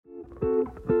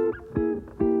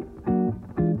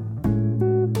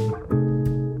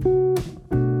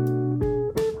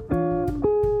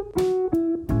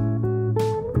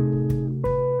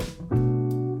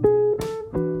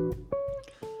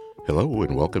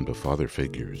Welcome to Father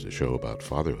Figures, a show about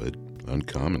fatherhood,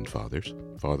 uncommon fathers,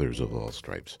 fathers of all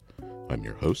stripes. I'm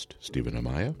your host, Steven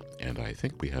Amaya, and I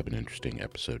think we have an interesting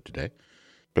episode today.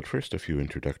 But first, a few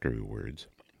introductory words.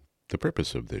 The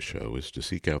purpose of this show is to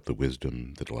seek out the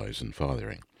wisdom that lies in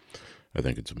fathering. I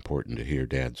think it's important to hear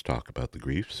dads talk about the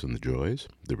griefs and the joys,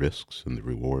 the risks and the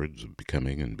rewards of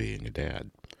becoming and being a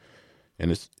dad.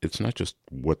 And it's not just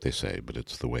what they say, but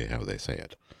it's the way how they say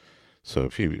it. So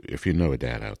if you know a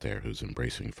dad out there who's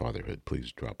embracing fatherhood,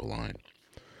 please drop a line.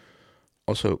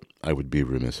 Also, I would be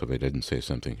remiss if I didn't say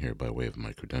something here by way of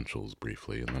my credentials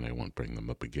briefly, and then I won't bring them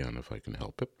up again if I can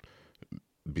help it.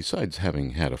 Besides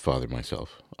having had a father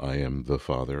myself, I am the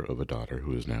father of a daughter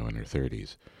who is now in her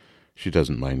 30s. She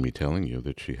doesn't mind me telling you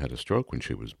that she had a stroke when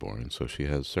she was born, so she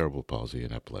has cerebral palsy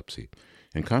and epilepsy,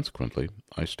 and consequently,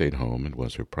 I stayed home and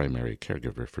was her primary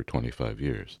caregiver for 25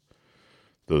 years.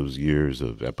 Those years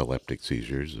of epileptic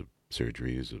seizures, of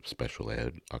surgeries, of special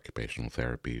ed, occupational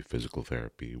therapy, physical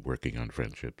therapy, working on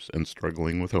friendships, and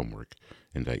struggling with homework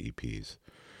and IEPs,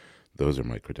 those are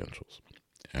my credentials.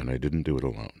 And I didn't do it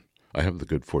alone. I have the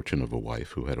good fortune of a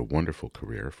wife who had a wonderful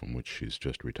career from which she's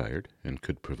just retired and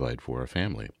could provide for our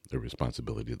family, a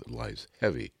responsibility that lies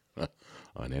heavy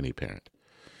on any parent.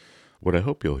 What I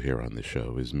hope you'll hear on this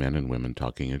show is men and women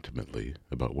talking intimately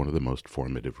about one of the most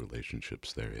formative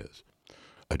relationships there is.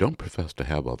 I don't profess to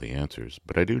have all the answers,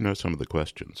 but I do know some of the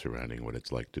questions surrounding what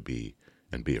it's like to be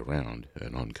and be around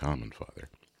an uncommon father.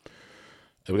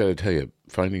 I've got to tell you,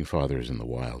 finding fathers in the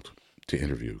wild to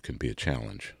interview can be a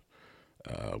challenge.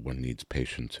 One needs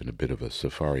patience and a bit of a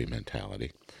safari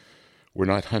mentality. We're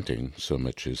not hunting so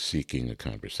much as seeking a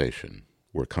conversation,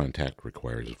 where contact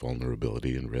requires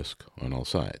vulnerability and risk on all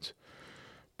sides.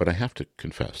 But I have to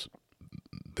confess,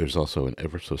 there's also an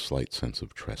ever so slight sense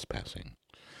of trespassing.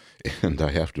 And I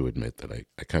have to admit that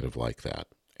I kind of like that.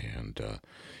 And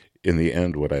in the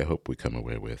end, what I hope we come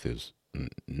away with is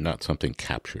not something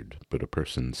captured, but a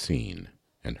person seen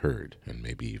and heard and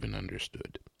maybe even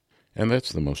understood. And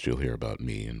that's the most you'll hear about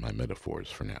me and my metaphors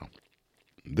for now.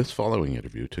 This following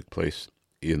interview took place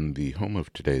in the home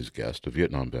of today's guest, a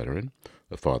Vietnam veteran,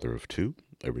 a father of two,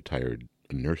 a retired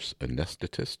nurse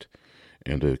anesthetist,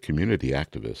 and a community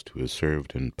activist who has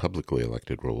served in publicly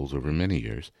elected roles over many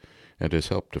years and has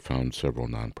helped to found several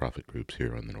nonprofit groups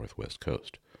here on the Northwest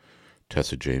Coast.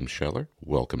 Tessa Scheller,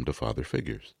 welcome to Father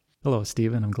Figures. Hello,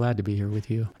 Stephen. I'm glad to be here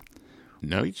with you.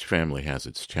 Now, each family has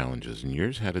its challenges, and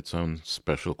yours had its own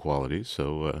special qualities,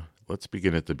 so let's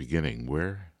begin at the beginning.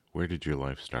 Where did your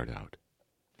life start out?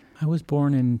 I was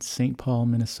born in St. Paul,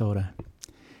 Minnesota,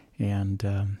 and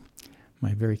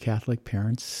my very Catholic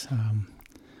parents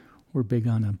were big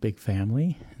on a big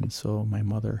family, and so my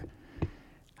mother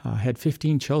had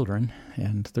 15 children,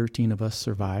 and 13 of us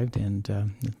survived, and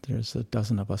there's a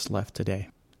dozen of us left today.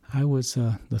 I was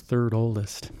the third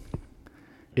oldest.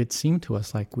 It seemed to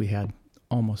us like we had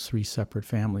almost three separate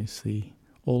families, the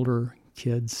older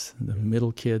kids, the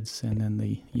middle kids, and then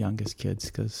the youngest kids,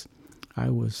 because I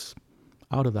was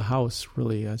out of the house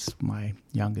really as my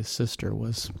youngest sister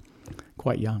was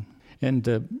quite young.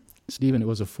 And Stephen, it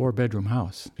was a 4-bedroom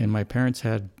house, and my parents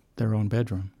had their own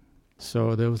bedroom.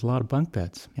 So there was a lot of bunk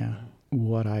beds. Yeah.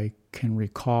 What I can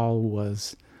recall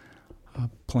was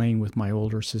playing with my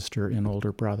older sister and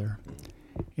older brother.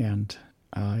 And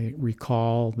I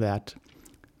recall that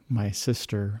my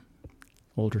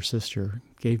older sister,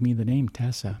 gave me the name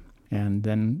Tessa. And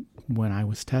then when I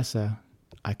was Tessa,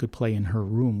 I could play in her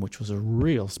room, which was a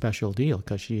real special deal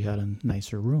because she had a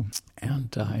nicer room.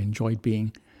 And I enjoyed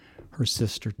being her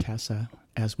sister Tessa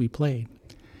as we played.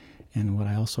 And what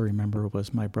I also remember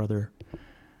was my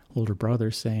older brother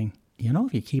saying,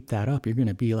 if you keep that up, you're going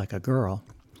to be like a girl.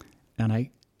 And I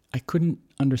couldn't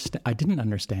understand. I didn't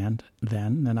understand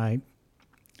then, and I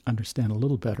understand a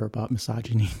little better about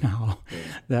misogyny now,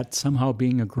 that somehow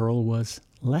being a girl was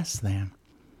less than.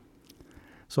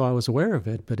 So I was aware of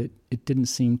it, but it didn't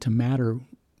seem to matter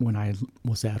when I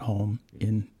was at home,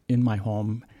 in my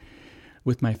home,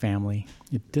 with my family.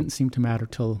 It didn't seem to matter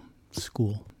till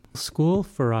school. School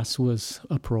for us was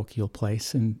a parochial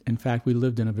place, and in fact, we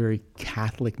lived in a very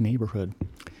Catholic neighborhood.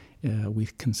 We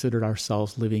considered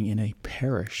ourselves living in a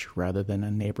parish rather than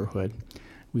a neighborhood.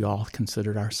 We all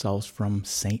considered ourselves from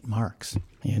St. Mark's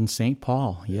in St.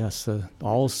 Paul. Yes,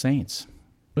 All Saints.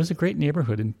 It was a great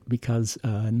neighborhood because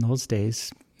in those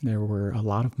days there were a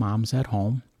lot of moms at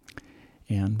home,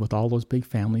 and with all those big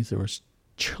families, there was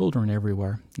children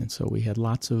everywhere, and so we had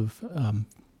lots of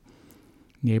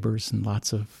neighbors and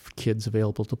lots of kids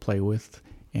available to play with,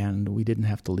 and we didn't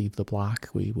have to leave the block.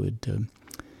 We would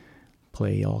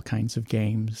play all kinds of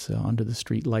games under the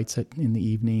street lights in the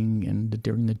evening and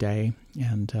during the day,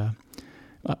 and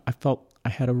I felt I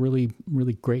had a really,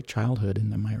 really great childhood in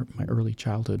my early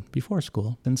childhood before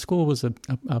school. And school was a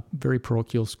very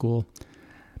parochial school,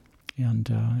 and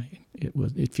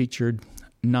it featured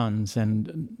nuns,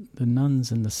 and the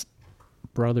nuns and the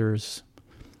brothers,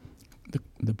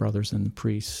 the brothers and the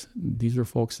priests. These were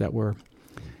folks that were,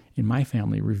 in my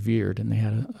family, revered, and they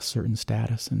had a certain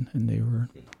status, and they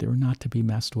were not to be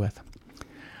messed with.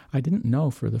 I didn't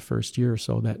know for the first year or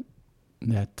so that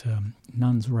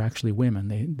nuns were actually women.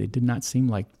 They did not seem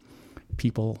like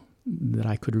people that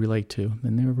I could relate to,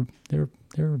 and they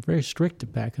were very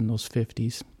strict back in those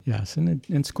 50s. Yes,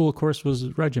 and school, of course,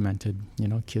 was regimented. You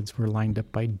know, kids were lined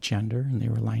up by gender, and they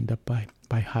were lined up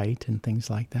by height and things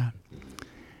like that.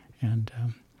 And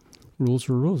rules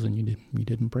were rules, and you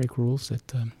didn't break rules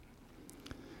at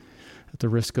the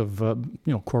risk of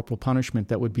corporal punishment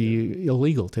that would be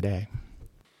illegal today.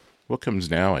 What comes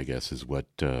now, I guess, is what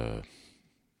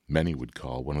many would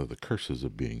call one of the curses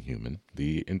of being human,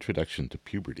 the introduction to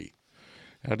puberty.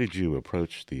 How did you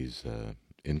approach these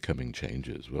incoming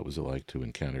changes? What was it like to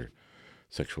encounter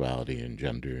sexuality and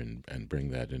gender and bring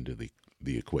that into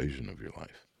the equation of your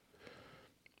life?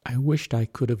 I wished I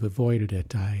could have avoided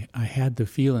it. I had the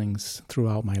feelings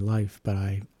throughout my life, but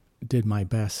I did my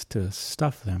best to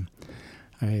stuff them.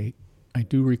 I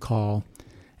do recall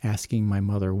asking my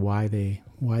mother why they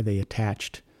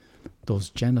attached those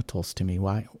genitals to me.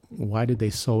 Why did they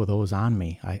sew those on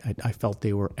me? I felt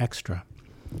they were extra.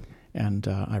 And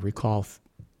I recall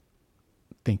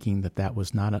thinking that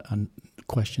was not a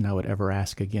question I would ever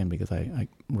ask again, because I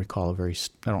recall I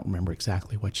don't remember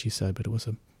exactly what she said, but it was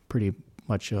a pretty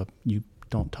much you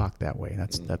don't talk that way.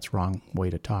 That's wrong way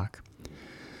to talk.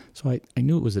 So I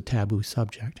knew it was a taboo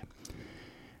subject.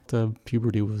 The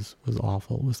puberty was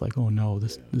awful. It was like, oh no,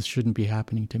 this shouldn't be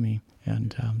happening to me.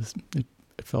 And it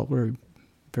felt very,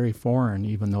 very foreign,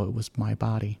 even though it was my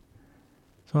body.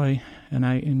 So I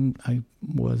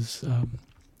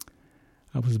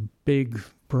was a big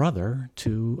brother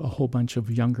to a whole bunch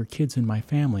of younger kids in my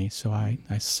family. So I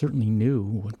certainly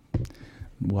knew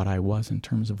what I was in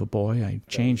terms of a boy. I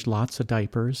changed lots of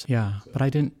diapers. Yeah, but I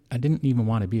didn't even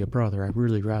want to be a brother. I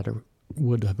really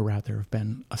would have rather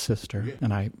been a sister.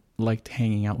 And I liked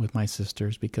hanging out with my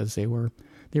sisters because they were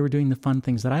doing the fun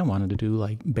things that I wanted to do,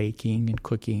 like baking and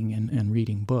cooking and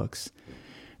reading books.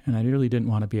 And I really didn't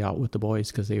want to be out with the boys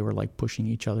because they were like pushing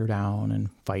each other down and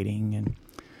fighting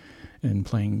and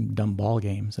playing dumb ball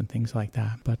games and things like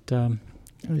that. But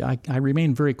I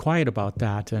remained very quiet about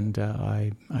that, and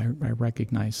I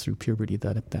recognized through puberty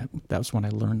that was when I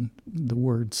learned the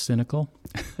word cynical.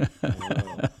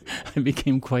 I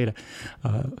became quite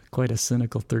a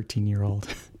cynical 13-year-old.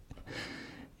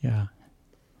 Yeah,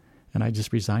 and I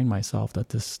just resigned myself that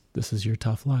this is your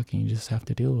tough luck, and you just have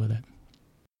to deal with it.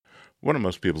 One of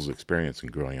most people's experience in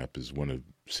growing up is one of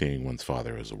seeing one's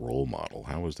father as a role model.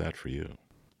 How was that for you?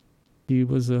 He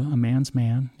was a man's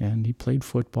man, and he played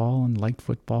football and liked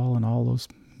football and all those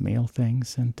male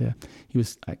things. And he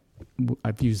was,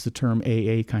 I've used the term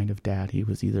AA kind of dad. He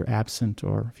was either absent,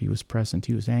 or if he was present,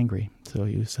 he was angry. So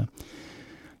he was,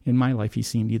 in my life, he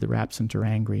seemed either absent or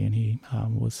angry, and he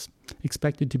was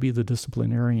expected to be the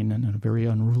disciplinarian in a very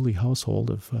unruly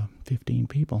household of 15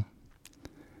 people.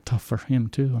 Tough for him,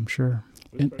 too, I'm sure.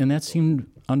 And that seemed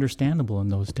understandable in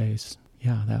those days.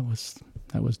 Yeah, that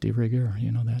was de rigueur,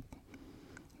 that.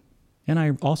 And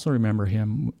I also remember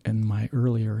him in my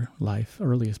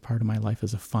earliest part of my life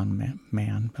as a fun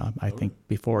man. I think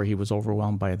before he was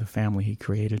overwhelmed by the family he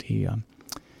created, he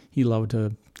loved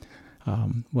to,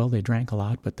 they drank a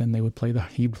lot, but then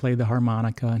he'd play the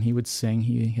harmonica and he would sing.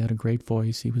 He had a great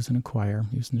voice. He was in a choir.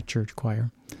 He was in the church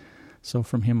choir. So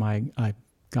from him, I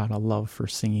got a love for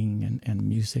singing and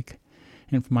music.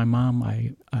 And from my mom,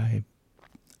 I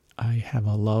have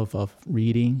a love of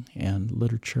reading and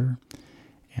literature.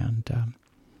 And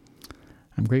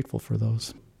I'm grateful for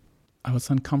those. I was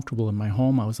uncomfortable in my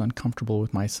home. I was uncomfortable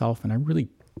with myself, and I really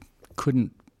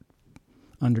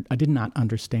I did not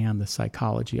understand the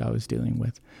psychology I was dealing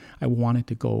with. I wanted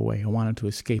to go away. I wanted to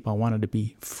escape. I wanted to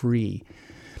be free.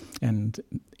 And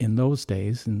in those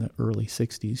days, in the early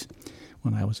 60s,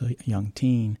 when I was a young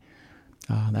teen,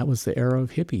 that was the era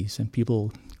of hippies and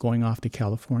people going off to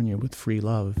California with free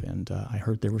love. And I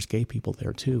heard there was gay people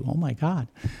there too. Oh my God.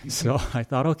 So I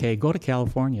thought, okay, go to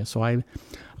California. So when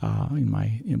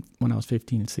I was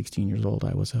 15 and 16 years old,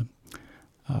 I was a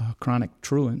chronic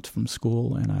truant from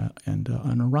school and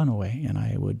a runaway. And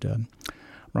I would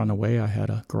run away. I had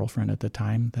a girlfriend at the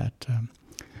time that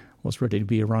was ready to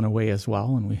be a runaway as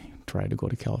well. And we tried to go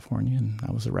to California, and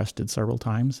I was arrested several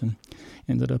times and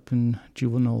ended up in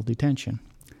juvenile detention.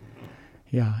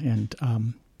 Yeah, and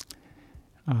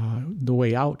The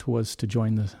way out was to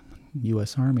join the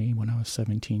U.S. Army when I was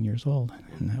 17 years old,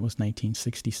 and that was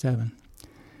 1967.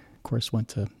 Of course,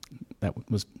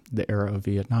 that was the era of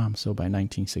Vietnam, so by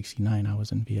 1969 I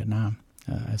was in Vietnam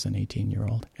as an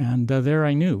 18-year-old. And there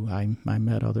I knew. I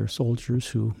met other soldiers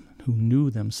who knew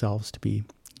themselves to be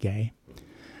gay.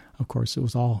 Of course, it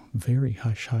was all very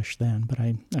hush-hush then, but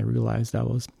I realized I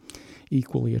was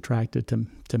equally attracted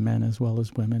to men as well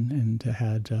as women, and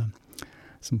had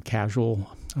some casual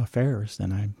affairs.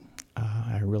 And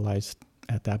I realized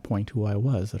at that point who I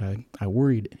was, that I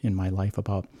worried in my life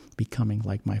about becoming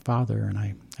like my father, and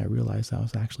I realized I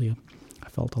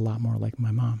felt a lot more like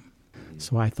my mom.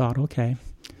 So I thought, okay,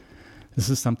 this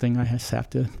is something I have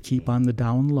to keep on the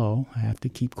down low. I have to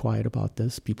keep quiet about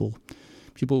this. People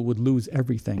would lose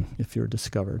everything if you're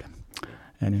discovered.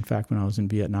 And in fact, when I was in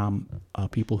Vietnam,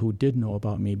 people who did know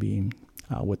about me being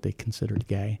what they considered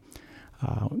gay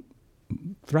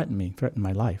threatened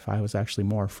my life. I was actually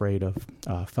more afraid of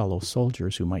fellow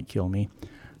soldiers who might kill me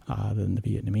than the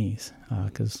Vietnamese,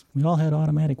 because we all had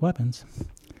automatic weapons.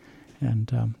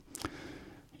 And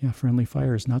friendly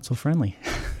fire is not so friendly.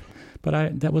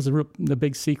 But that was the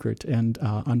big secret. And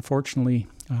unfortunately,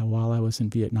 while I was in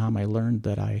Vietnam, I learned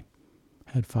that I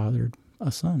had fathered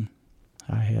a son.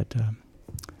 I had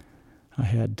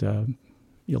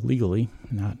illegally,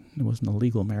 it wasn't a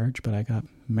legal marriage, but I got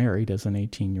married as an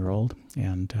 18-year-old,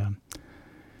 and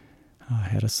I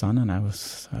had a son, and I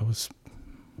was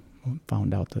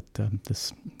found out that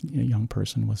this young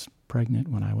person was pregnant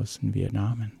when I was in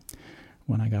Vietnam. And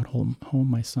when I got home,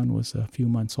 my son was a few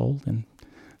months old, and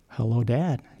hello,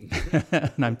 Dad.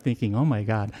 And I'm thinking, oh my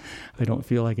God, I don't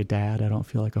feel like a dad. I don't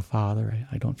feel like a father.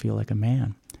 I don't feel like a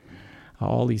man.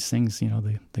 All these things,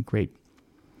 the great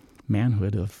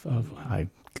manhood of I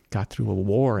got through a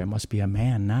war. I must be a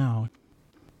man now.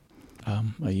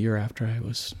 A year after I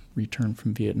was returned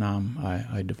from Vietnam,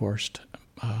 I divorced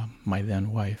my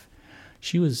then wife.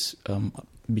 She was,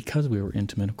 because we were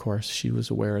intimate, of course, she was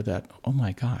aware that, oh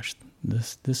my gosh,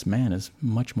 this man is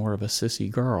much more of a sissy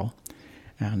girl,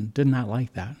 and did not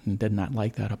like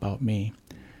that about me,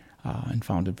 and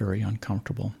found it very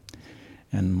uncomfortable.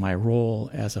 And my role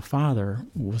as a father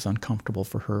was uncomfortable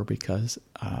for her because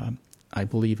I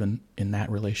believe in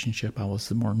that relationship I was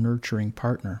the more nurturing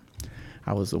partner.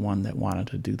 I was the one that wanted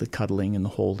to do the cuddling and the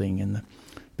holding and the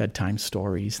bedtime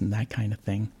stories and that kind of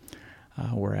thing.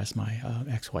 Whereas my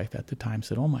ex-wife at the time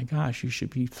said, oh my gosh, you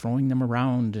should be throwing them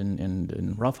around and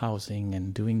roughhousing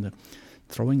and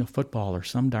throwing a football or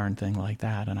some darn thing like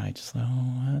that. And I just thought,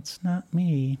 oh, that's not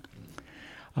me.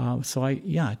 So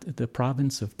the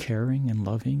province of caring and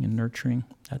loving and nurturing,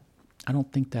 I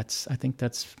think that's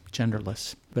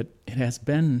genderless. But it has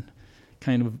been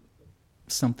kind of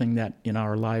something that in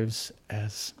our lives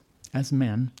as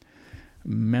men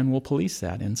will police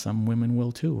that, and some women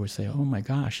will too, or say, oh my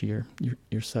gosh, you're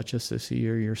such a sissy,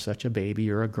 or you're such a baby,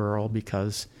 or a girl,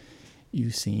 because you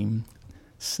seem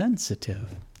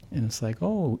sensitive. And it's like,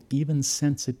 oh, even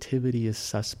sensitivity is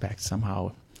suspect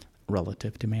somehow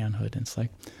relative to manhood. And it's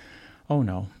like, oh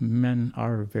no, men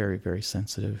are very, very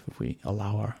sensitive if we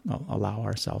allow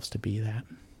ourselves to be that.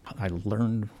 I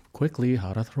learned quickly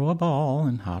how to throw a ball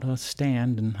and how to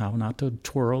stand and how not to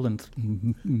twirl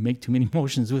and make too many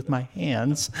motions with my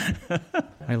hands.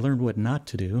 I learned what not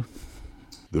to do.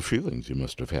 The feelings you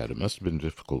must have had, it must have been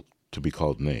difficult to be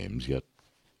called names, yet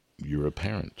you're a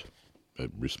parent.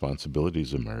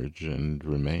 Responsibilities emerge and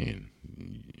remain.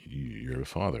 You're a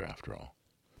father, after all.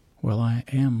 Well, I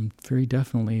am very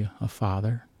definitely a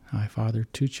father. I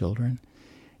fathered 2 children.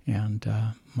 And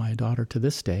my daughter to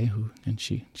this day,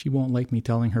 she won't like me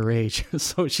telling her age,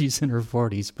 so she's in her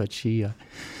 40s, but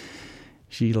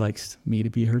she likes me to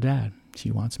be her dad. She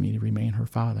wants me to remain her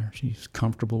father. She's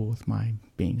comfortable with my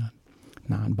being a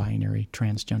non-binary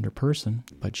transgender person,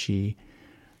 but she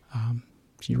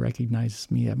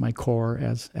recognizes me at my core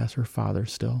as her father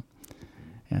still.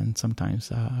 And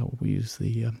sometimes we use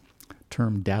the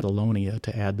term dadalonia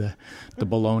to add the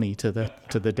baloney to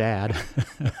the dad.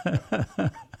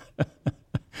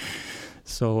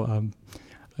 So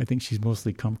I think she's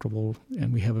mostly comfortable,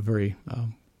 and we have a very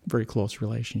very close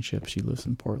relationship. She lives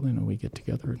in Portland, and we get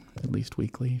together at least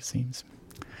weekly, it seems.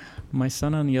 My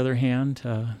son, on the other hand,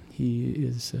 he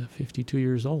is 52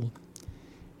 years old,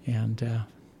 and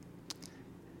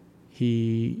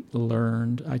he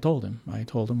learned. I told him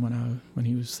when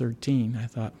he was 13. I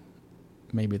thought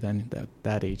maybe then at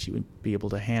that age he would be able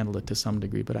to handle it to some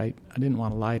degree, but I didn't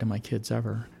want to lie to my kids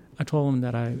ever. I told him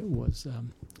that I was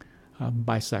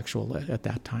bisexual at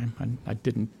that time. I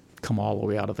didn't come all the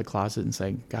way out of the closet and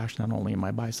say, gosh, not only am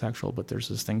I bisexual, but there's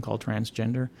this thing called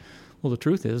transgender. Well, the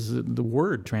truth is the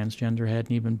word transgender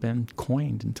hadn't even been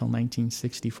coined until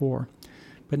 1964.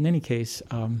 But in any case,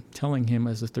 telling him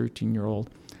as a 13-year-old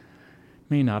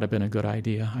may not have been a good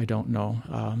idea. I don't know.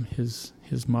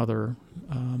 His mother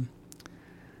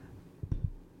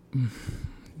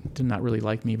did not really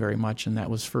like me very much, and that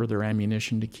was further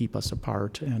ammunition to keep us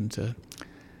apart and to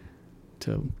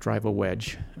drive a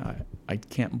wedge. I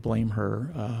can't blame her.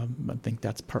 I think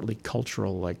that's partly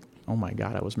cultural, like, oh my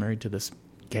God, I was married to this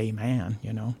gay man,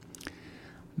 you know.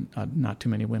 Not too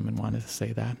many women wanted to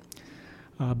say that.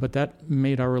 But that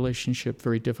made our relationship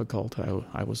very difficult.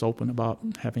 I was open about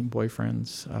having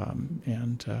boyfriends,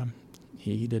 and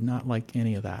he did not like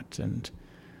any of that. And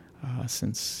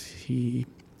since he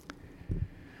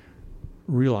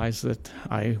realized that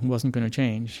I wasn't going to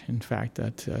change, in fact,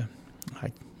 that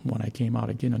when I came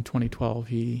out again in 2012,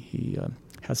 he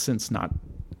has since not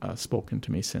spoken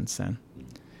to me since then.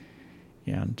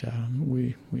 And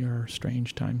we are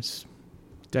estranged times,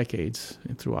 decades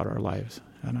throughout our lives.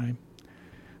 And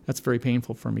that's very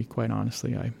painful for me, quite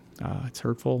honestly. It's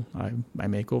hurtful. I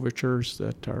make overtures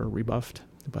that are rebuffed,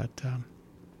 but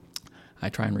I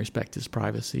try and respect his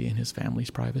privacy and his family's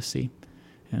privacy,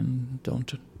 and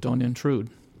don't intrude.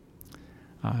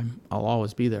 I'll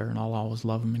always be there, and I'll always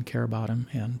love him and care about him,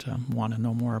 and want to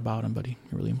know more about him. But he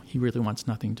really wants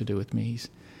nothing to do with me.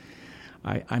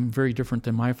 I'm very different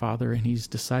than my father, and he's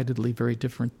decidedly very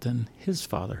different than his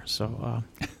father. So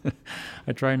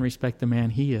I try and respect the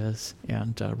man he is,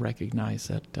 and recognize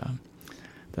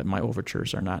that my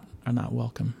overtures are not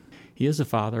welcome. He is a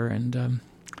father, and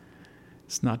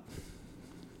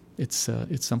it's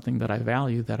something that I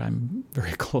value, that I'm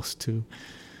very close to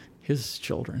his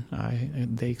children.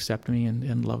 They accept me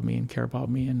and love me and care about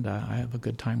me, and I have a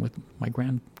good time with my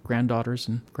granddaughters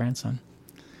and grandson,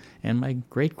 and my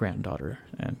great-granddaughter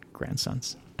and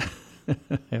grandsons. I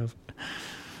have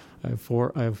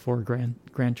four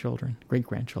grandchildren,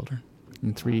 great-grandchildren,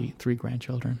 and three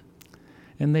grandchildren.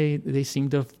 And they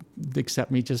seem to accept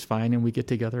me just fine, and we get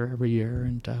together every year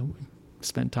and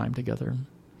spend time together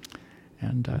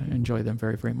and enjoy them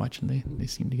very, very much, and they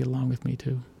seem to get along with me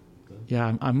too.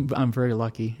 Yeah, I'm very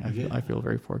lucky. I feel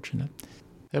very fortunate.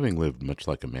 Having lived much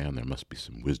like a man, there must be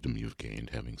some wisdom you've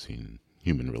gained, having seen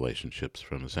human relationships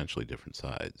from essentially different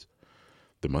sides.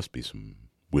 There must be some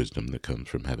wisdom that comes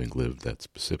from having lived that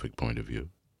specific point of view.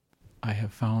 I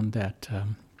have found that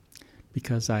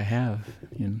because I have,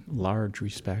 in large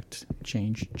respect,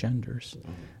 changed genders.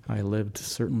 I lived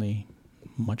certainly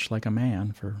much like a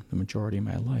man for the majority of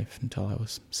my life until I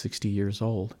was 60 years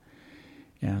old.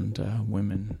 And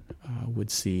women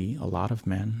would see a lot of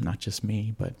men, not just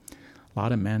me, but a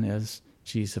lot of men as,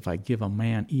 geez, if I give a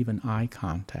man even eye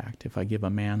contact, if I give a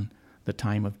man the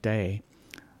time of day,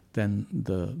 then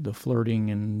the flirting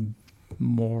and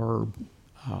more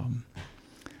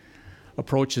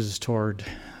approaches toward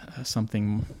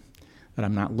something that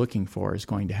I'm not looking for is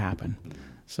going to happen.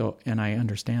 So, and I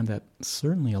understand that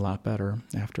certainly a lot better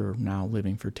after now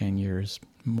living for 10 years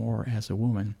more as a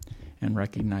woman and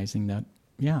recognizing that,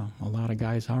 yeah, a lot of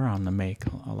guys are on the make.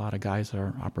 A lot of guys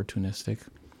are opportunistic,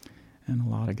 and a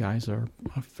lot of guys are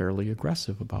fairly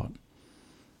aggressive about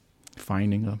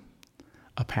finding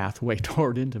a pathway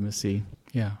toward intimacy.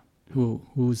 Yeah,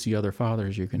 who's the other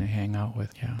fathers you're going to hang out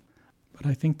with? Yeah, but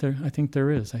I think there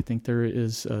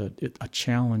is a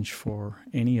challenge for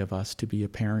any of us to be a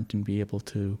parent and be able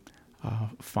to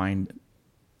find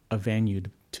a venue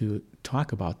to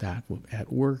talk about that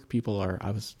at work.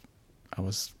 I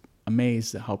was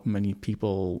amazed at how many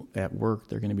people at work,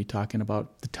 they're going to be talking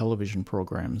about the television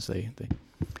programs. They're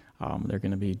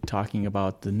going to be talking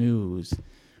about the news,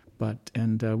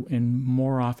 and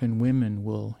more often women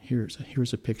will here's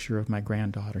a picture of my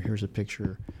granddaughter, here's a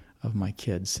picture of my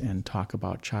kids, and talk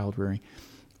about child rearing.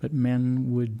 But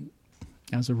men would,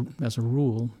 as a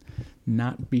rule,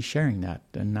 not be sharing that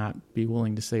and not be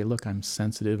willing to say, look, I'm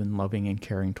sensitive and loving and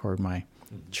caring toward my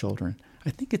children. I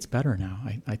think it's better now.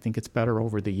 I think it's better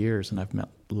over the years, and I've met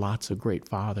lots of great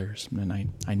fathers, and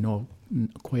I know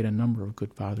quite a number of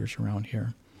good fathers around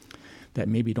here that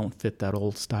maybe don't fit that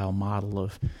old style model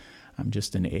of I'm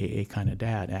just an AA kind of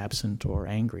dad, absent or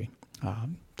angry.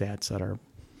 Dads that are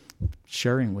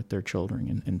sharing with their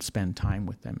children and spend time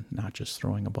with them, not just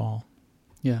throwing a ball.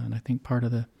 Yeah, and I think part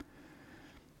of the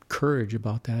courage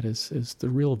about that is the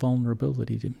real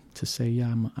vulnerability to say,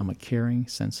 yeah, I'm a caring,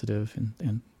 sensitive,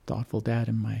 and thoughtful dad,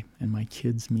 and my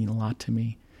kids mean a lot to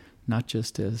me, not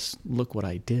just as look what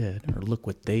I did or look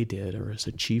what they did or as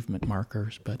achievement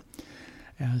markers, but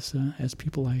as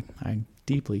people I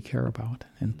deeply care about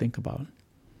and think about.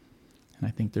 And I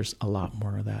think there's a lot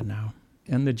more of that now.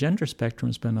 And the gender spectrum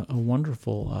has been a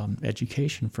wonderful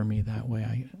education for me that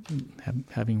way.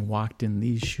 Having walked in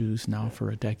these shoes now for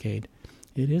a decade,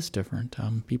 it is different.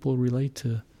 People relate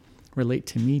to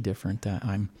me different. That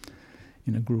I'm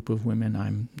in a group of women,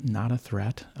 I'm not a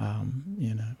threat.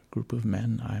 In a group of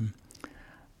men,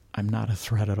 I'm not a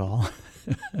threat at all.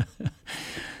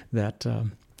 That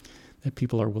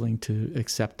people are willing to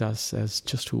accept us as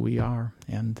just who we are,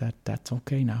 and that's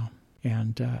okay now.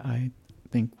 And I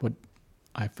think what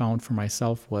I found for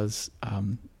myself was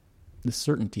the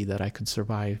certainty that I could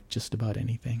survive just about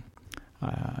anything.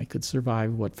 I could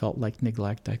survive what felt like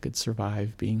neglect. I could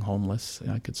survive being homeless.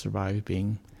 I could survive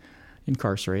being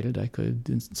incarcerated. I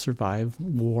could survive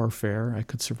warfare. I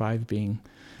could survive being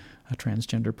a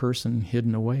transgender person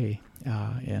hidden away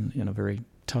in a very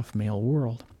tough male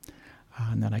world,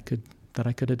 and that I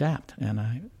could adapt. And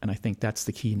I think that's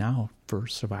the key now for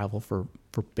survival for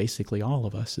basically all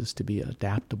of us, is to be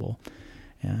adaptable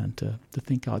and to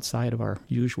think outside of our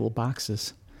usual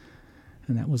boxes.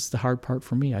 And that was the hard part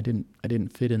for me. I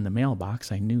didn't fit in the male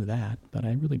box. I knew that, but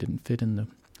I really didn't fit in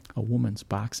a woman's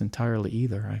box entirely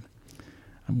either.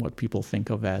 I'm what people think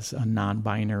of as a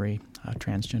non-binary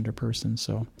transgender person,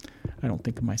 so I don't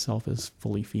think of myself as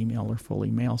fully female or fully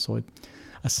male. So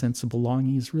a sense of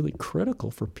belonging is really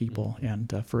critical for people,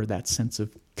 and for that sense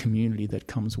of community that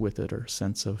comes with it, or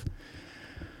sense of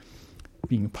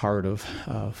being part of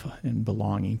and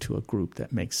belonging to a group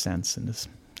that makes sense and has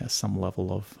some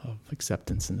level of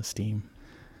acceptance and esteem.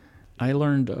 I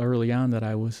learned early on that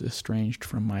I was estranged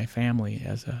from my family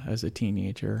as a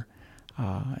teenager,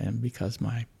 and because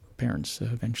my parents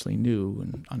eventually knew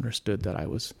and understood that I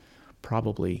was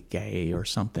probably gay or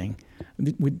something.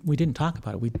 We didn't talk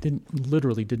about it. We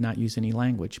literally did not use any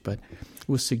language, but it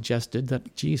was suggested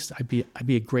that, geez, I'd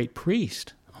be a great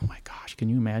priest. Oh my gosh, can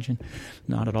you imagine?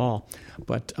 Not at all.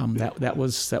 But that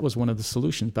was one of the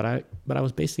solutions. But I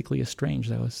was basically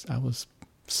estranged. I was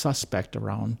suspect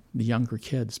around the younger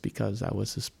kids because I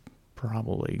was this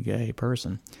probably gay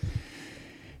person.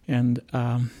 And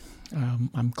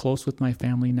I'm close with my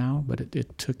family now, but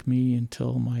it took me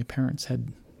until my parents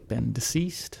had been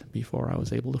deceased before I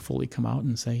was able to fully come out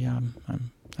and say, yeah,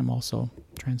 I'm also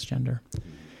transgender,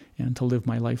 and to live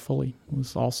my life fully. It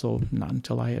was also not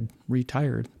until I had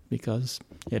retired, because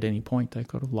at any point I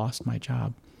could have lost my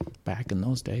job back in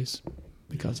those days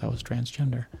because I was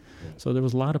transgender. So there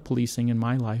was a lot of policing in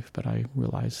my life, but I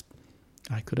realized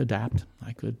I could adapt.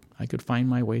 I could find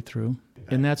my way through.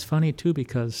 And that's funny too,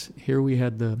 because here we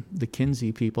had the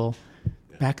Kinsey people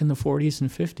back in the 40s and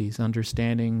 50s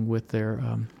understanding with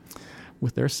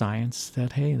their science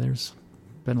that, hey, there's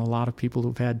been a lot of people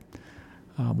who've had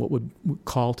what would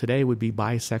call today would be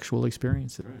bisexual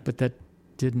experiences. Right. But that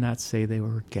did not say they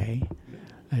were gay.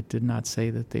 It did not say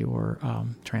that they were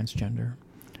transgender.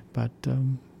 But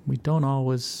we don't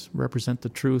always represent the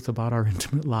truth about our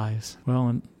intimate lives. Well,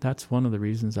 and that's one of the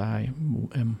reasons I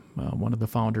am one of the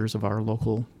founders of our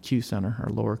local Q Center, our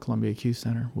Lower Columbia Q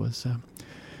Center, was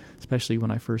especially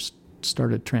when I first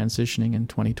started transitioning in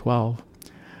 2012.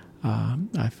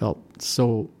 I felt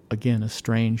so, again,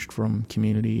 estranged from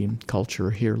community and culture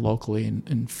here locally,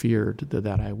 and feared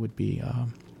that I would be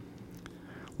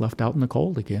left out in the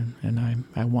cold again. And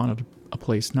I wanted a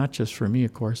place, not just for me,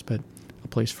 of course, but a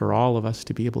place for all of us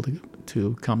to be able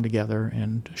to come together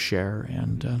and share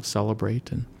and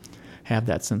celebrate and have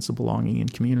that sense of belonging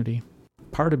and community.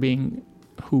 Part of being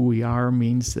who we are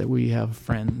means that we have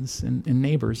friends and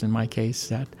neighbors, in my case,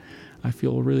 that I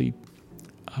feel really...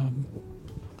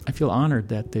 I feel honored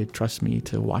that they trust me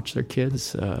to watch their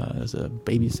kids as a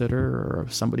babysitter or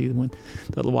somebody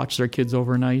that'll watch their kids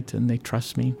overnight, and they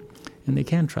trust me, and they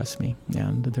can trust me,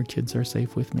 and their kids are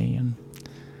safe with me. And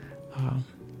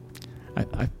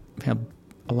I have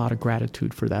a lot of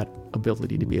gratitude for that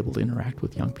ability to be able to interact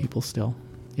with young people still.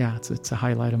 Yeah, it's a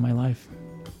highlight of my life.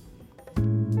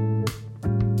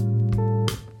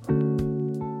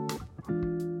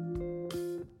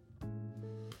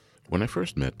 When I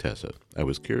first met Tessa, I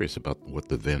was curious about what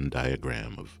the Venn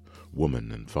diagram of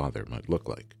woman and father might look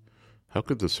like. How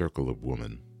could the circle of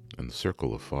woman and the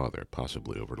circle of father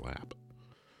possibly overlap?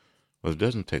 Well, it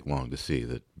doesn't take long to see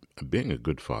that being a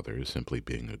good father is simply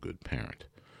being a good parent.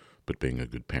 But being a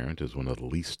good parent is one of the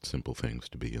least simple things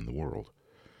to be in the world.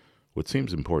 What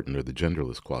seems important are the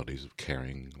genderless qualities of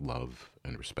caring, love,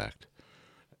 and respect.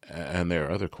 And there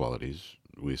are other qualities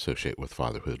we associate with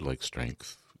fatherhood, like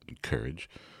strength and courage,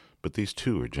 but these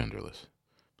too are genderless.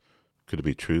 Could it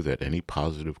be true that any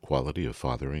positive quality of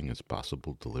fathering is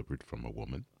possible delivered from a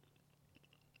woman?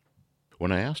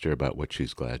 When I asked her about what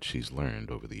she's glad she's learned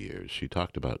over the years, she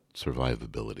talked about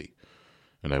survivability.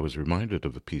 And I was reminded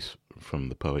of a piece from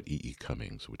the poet E.E.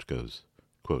 Cummings, which goes,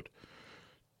 quote,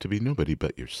 "To be nobody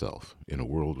but yourself in a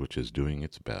world which is doing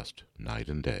its best, night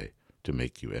and day, to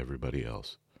make you everybody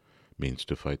else, means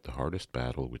to fight the hardest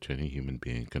battle which any human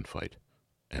being can fight,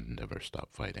 and never stop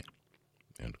fighting."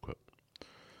 End quote.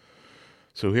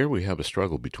 So here we have a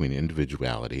struggle between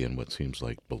individuality and what seems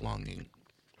like belonging.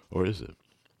 Or is it?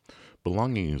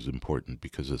 Belonging is important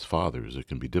because as fathers it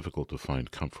can be difficult to find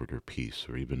comfort or peace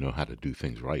or even know how to do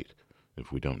things right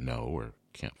if we don't know or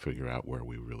can't figure out where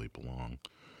we really belong.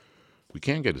 We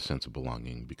can get a sense of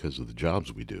belonging because of the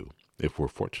jobs we do, if we're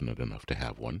fortunate enough to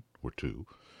have one or two,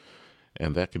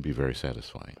 and that can be very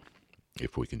satisfying,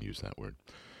 if we can use that word.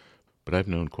 But I've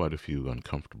known quite a few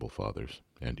uncomfortable fathers,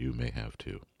 and you may have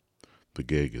too. The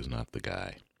gig is not the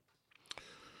guy.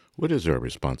 What is our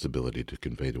responsibility to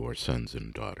convey to our sons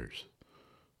and daughters?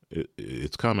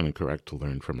 It's common and correct to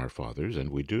learn from our fathers, and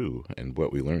we do, and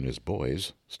what we learn as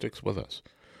boys sticks with us.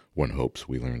 One hopes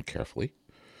we learn carefully.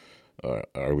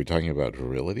 Are we talking about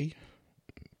virility?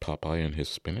 Popeye and his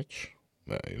spinach?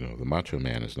 The macho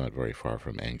man is not very far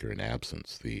from anger and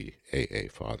absence, the AA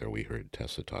father we heard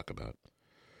Tessa talk about.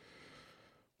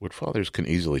 What fathers can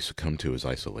easily succumb to is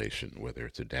isolation, whether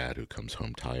it's a dad who comes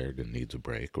home tired and needs a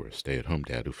break, or a stay-at-home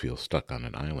dad who feels stuck on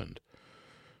an island.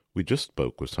 We just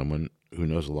spoke with someone who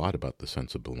knows a lot about the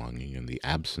sense of belonging and the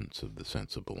absence of the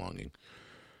sense of belonging.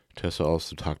 Tessa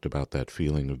also talked about that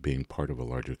feeling of being part of a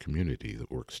larger community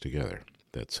that works together,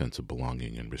 that sense of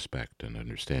belonging and respect and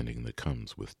understanding that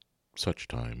comes with such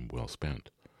time well spent.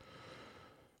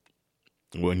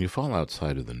 When you fall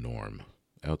outside of the norm,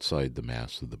 outside the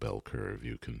mass of the bell curve,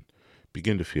 you can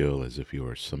begin to feel as if you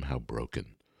are somehow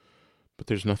broken. But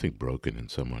there's nothing broken in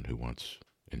someone who wants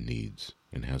and needs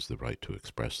and has the right to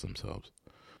express themselves,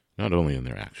 not only in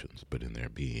their actions, but in their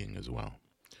being as well.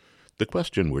 The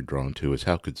question we're drawn to is,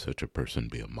 how could such a person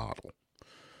be a model?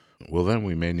 Well, then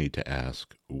we may need to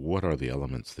ask, what are the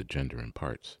elements that gender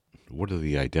imparts? What are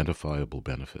the identifiable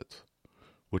benefits?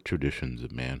 What traditions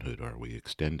of manhood are we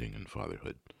extending in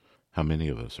fatherhood? How many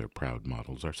of us are proud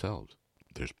models ourselves?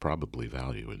 There's probably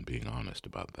value in being honest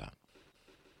about that.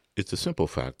 It's a simple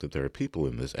fact that there are people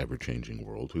in this ever-changing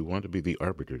world who want to be the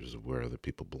arbiters of where other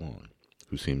people belong,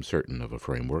 who seem certain of a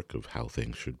framework of how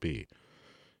things should be.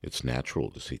 It's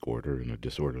natural to seek order in a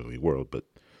disorderly world, but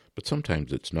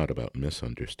sometimes it's not about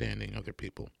misunderstanding other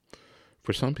people.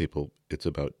 For some people, it's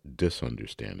about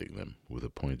disunderstanding them with a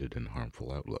pointed and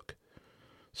harmful outlook.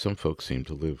 Some folks seem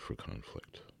to live for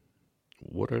conflict.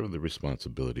 What are the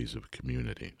responsibilities of a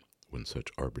community when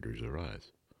such arbiters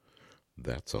arise?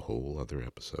 That's a whole other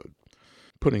episode.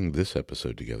 Putting this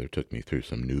episode together took me through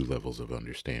some new levels of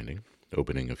understanding,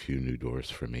 opening a few new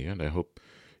doors for me, and I hope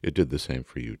it did the same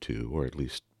for you too, or at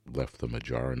least left them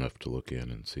ajar enough to look in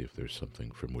and see if there's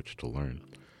something from which to learn.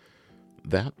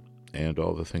 That, and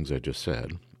all the things I just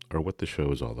said, are what the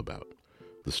show is all about.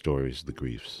 The stories, the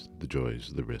griefs, the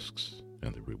joys, the risks,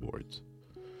 and the rewards.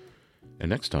 And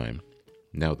next time,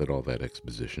 now that all that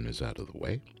exposition is out of the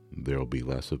way, there'll be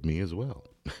less of me as well.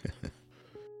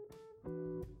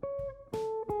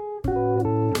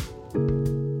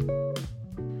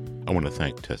 I want to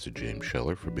thank Tessa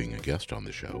Scheller for being a guest on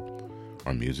the show.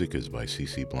 Our music is by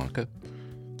CC Blanca.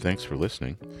 Thanks for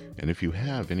listening, and if you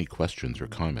have any questions or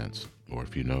comments, or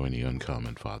if you know any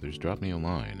uncommon fathers, drop me a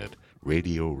line at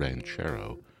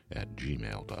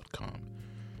radioranchero@gmail.com.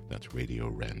 That's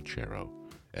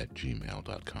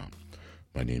radioranchero@gmail.com.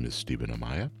 My name is Steven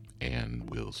Amaya, and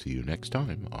we'll see you next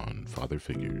time on Father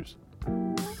Figures.